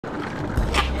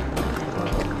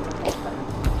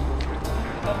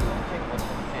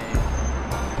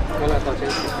到这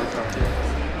个地方。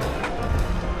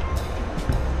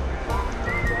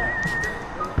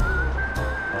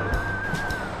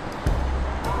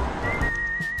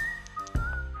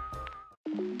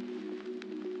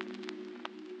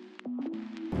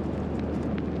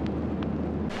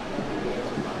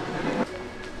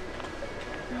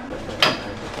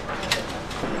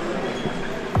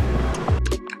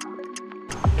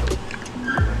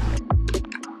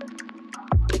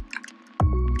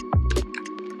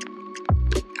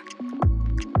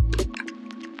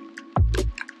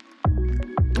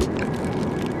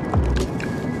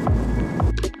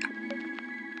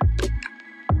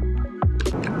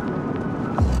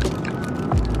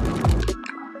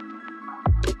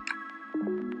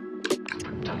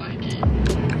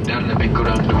Dan lebih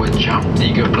kurang 2 jam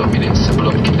 30 minit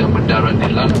sebelum kita mendarat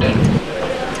di London.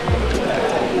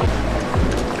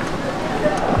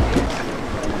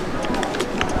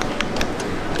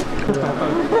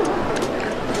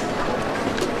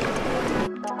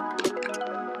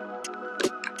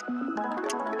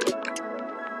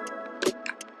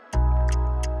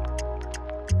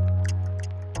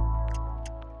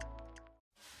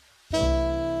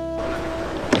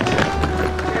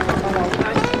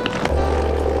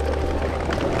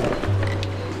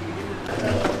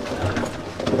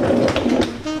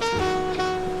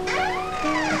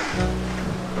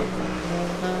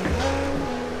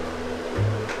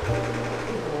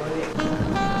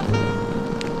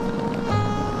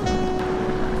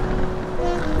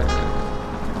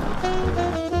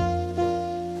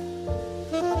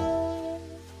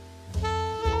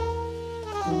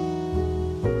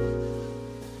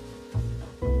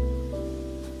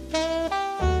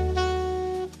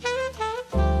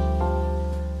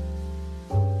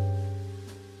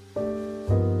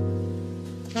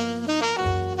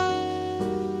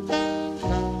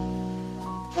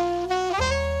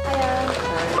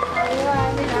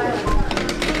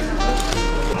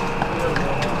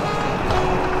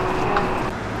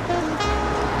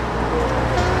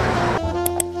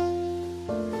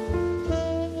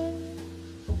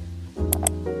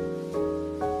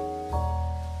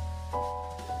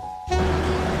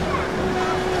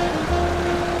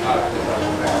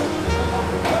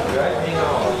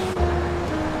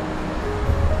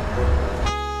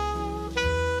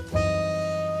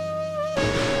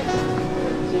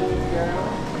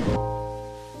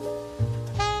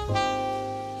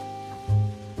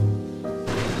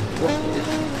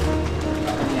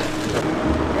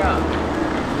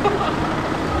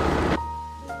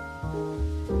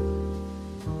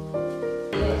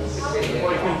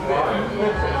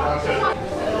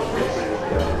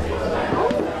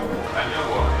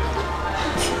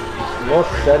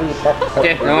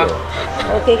 Okey, nama.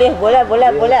 Okey, bola.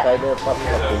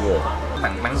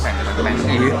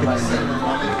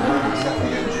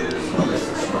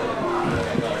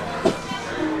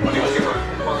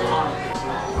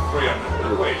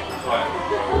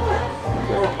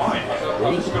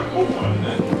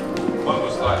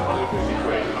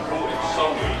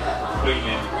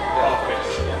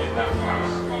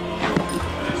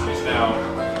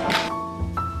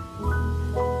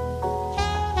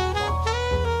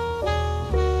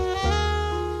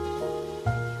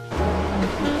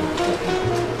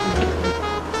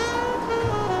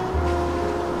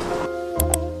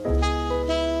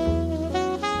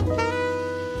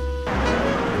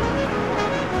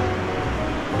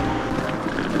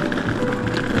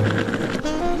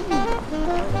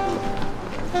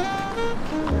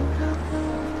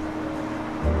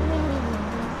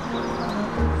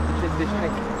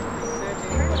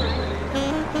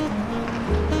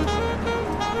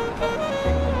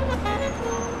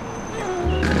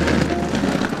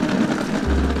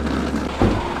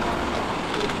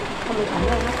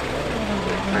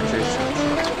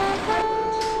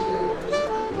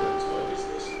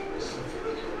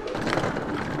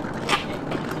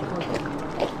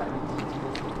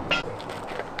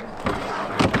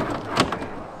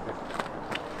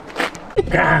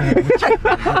 Bang.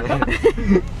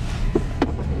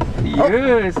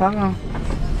 Sama.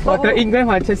 我的应该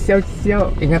还是小，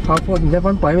应该跑步，你在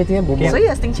翻白面这样不？所以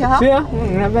啊，停车哈。是啊，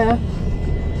那边啊，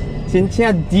先车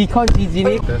decon几呢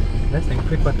？Let's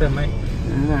increase butter, mate.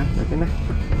 Nah, okay lah.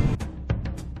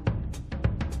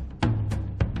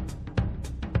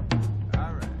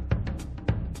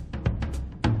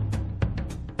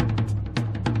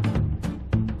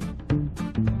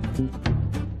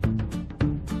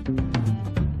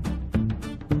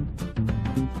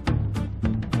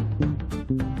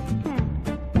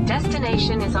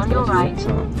 Destination is on your right.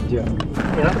 Yeah.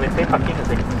 You know, they say parking is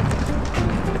like.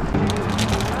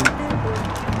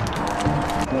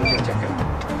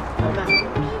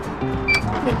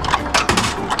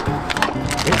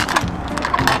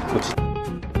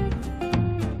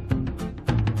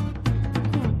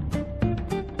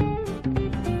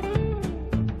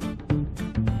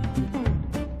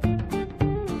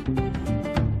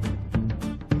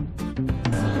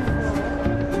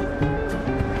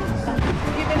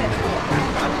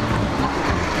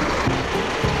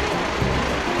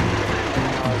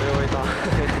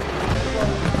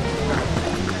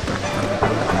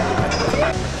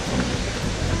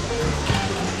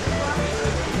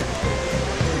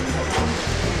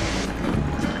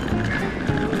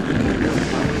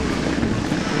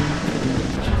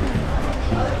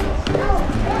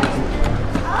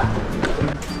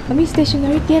 มี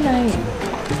stationery 店来。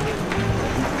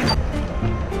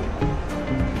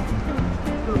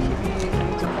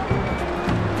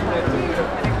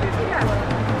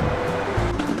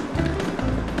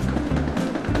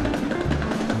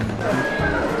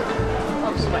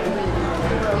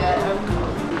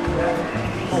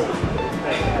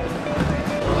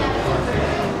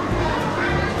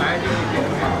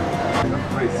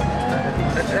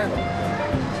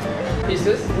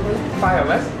Pieces, 5 of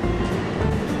us.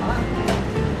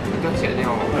 就写掉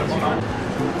了。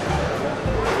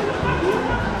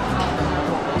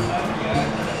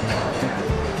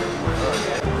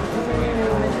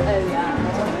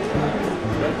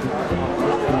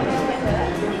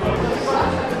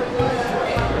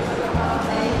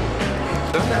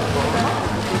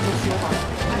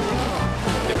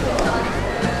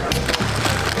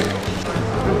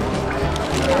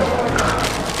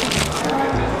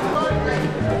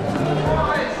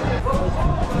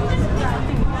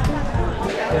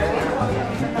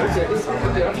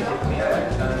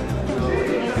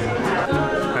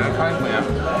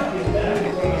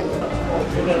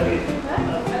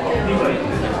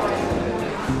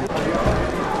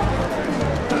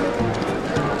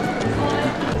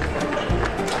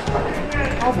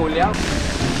好无聊。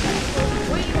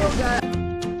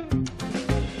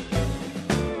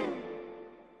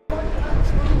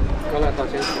我来到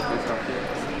这里。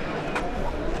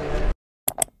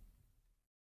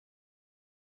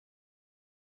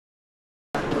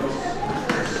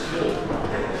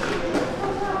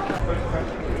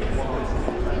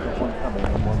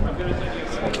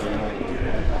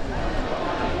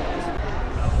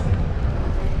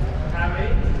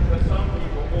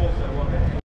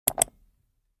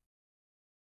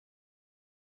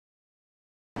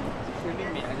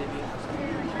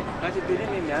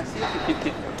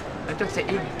Cho sẽ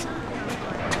in.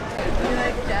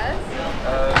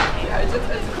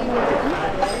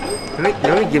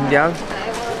 Nói dùm cho.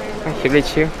 Chụp đi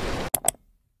chiêu.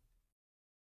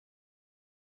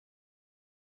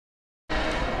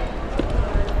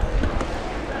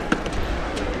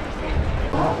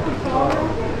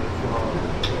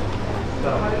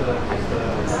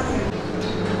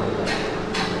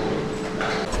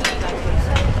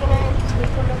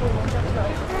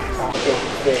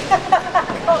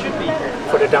 Should be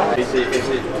for the down. Is it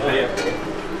clear?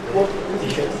 What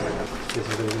t-shirts? This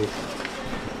is the release.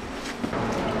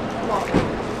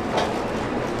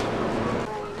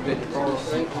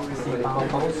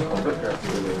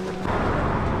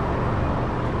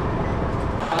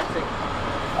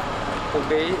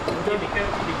 Okay.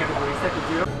 Be categorised to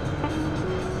 0.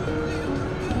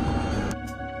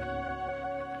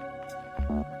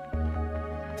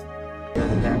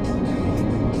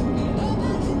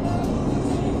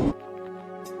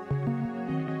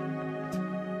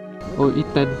 Oh, eat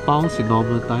 10 pounds in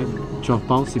normal time, 12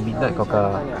 pounds in midnight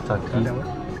kakak Turkey.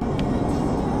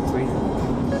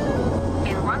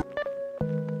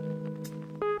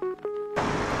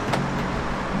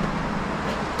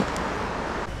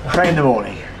 Pay in the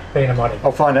morning. Pay in the morning.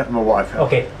 I'll find out from my wife.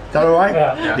 Okay. Is that alright?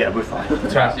 Yeah. Yeah, we're fine. You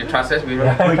trust us? We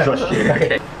trust you.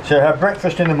 Okay. So have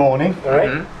breakfast in the morning.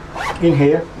 Alright. In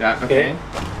here. Yeah, okay.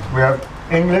 We have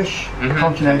English,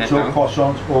 continental,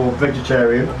 croissants or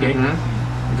vegetarian. Okay.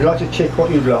 If you like to tick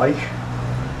what you'd like.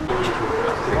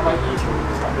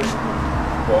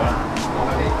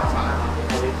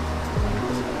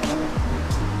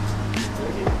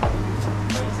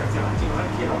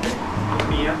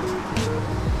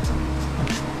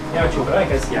要煮个一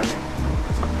个香。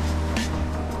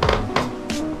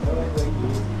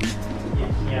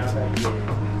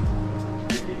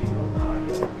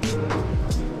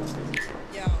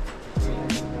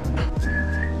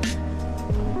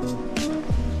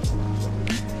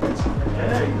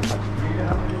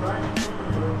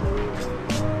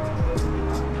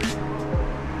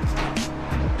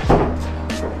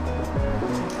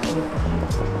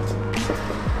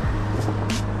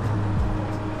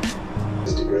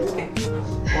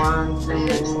One,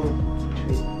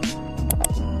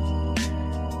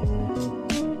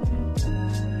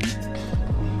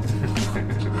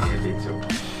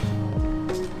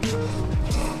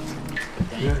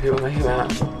 Hiểu mà.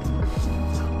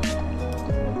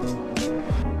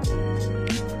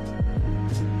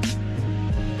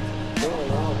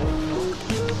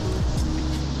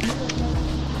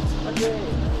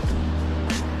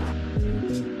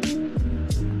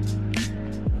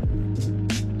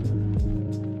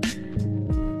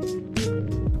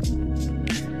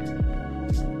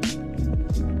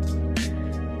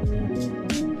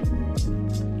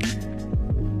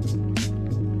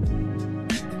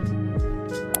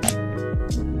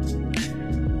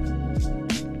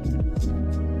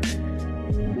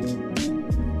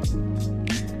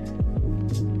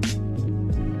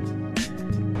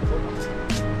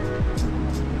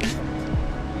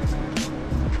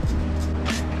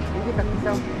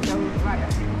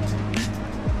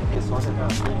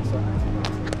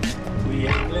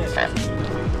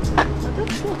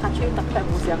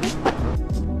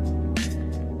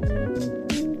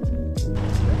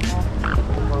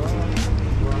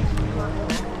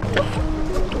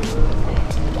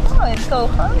 Oh, it's so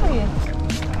hungry.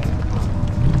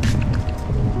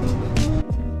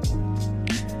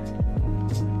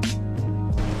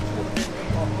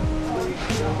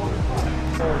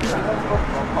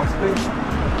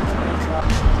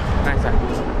 Nice.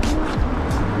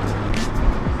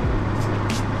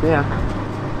 Yeah.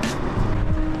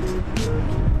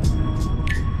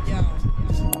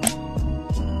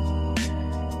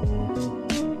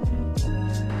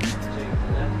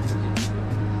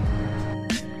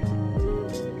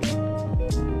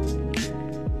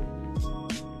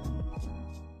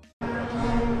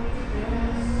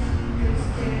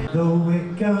 Though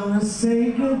we're gonna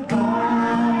say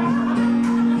goodbye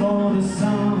for the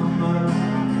summer,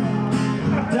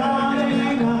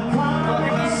 darling, I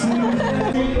promise you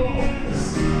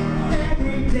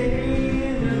every day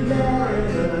in the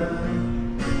letter,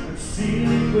 I'm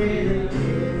seeing with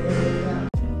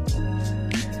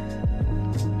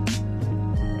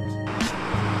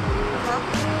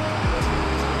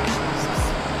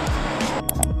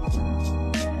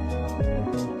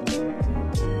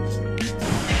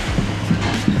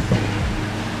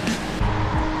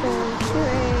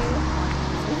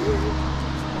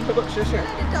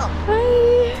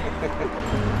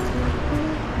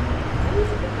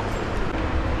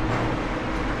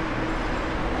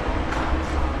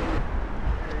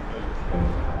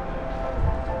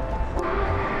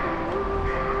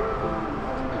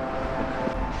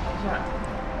Dạ.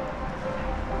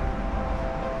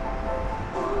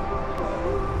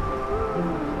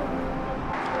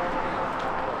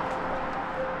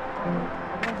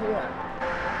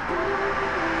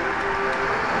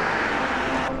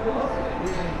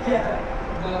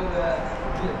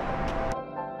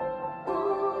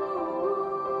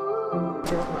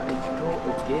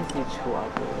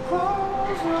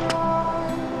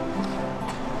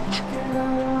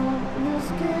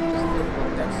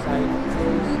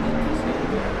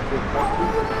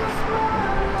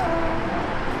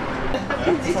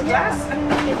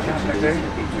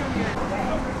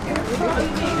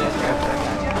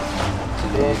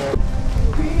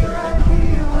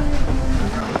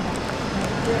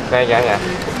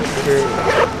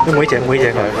 Cái mũi chèn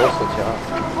rồi.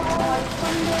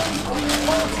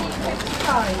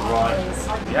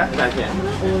 Yeah? Yeah.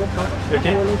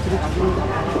 Okay.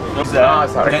 What's that? Oh,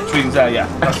 sorry. Net twins there, yeah.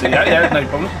 That's it. Yeah, no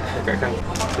problem. Okay,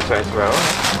 this way as well.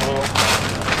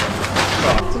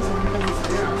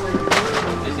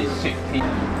 This is 60.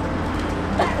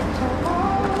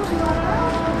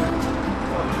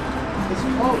 It's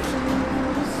close.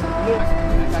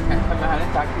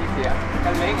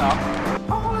 Cái lấy ngọt.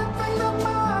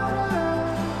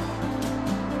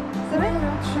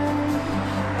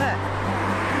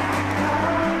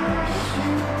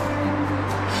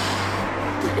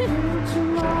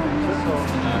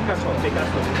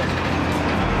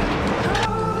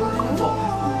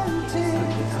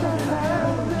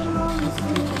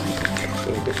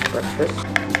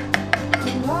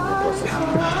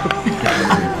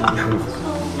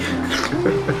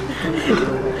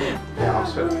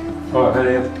 Rồi,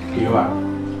 đây em. Kiểu à?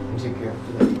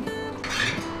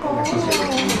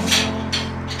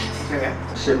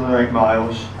 Seven or 8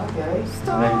 miles. Okay.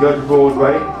 And then go to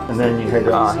Broadway, and then you head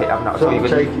up. Hit up So it'll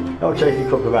take you a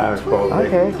couple of hours probably.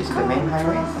 Okay. This is the main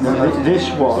highway? No, this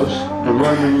was the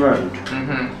Roman road.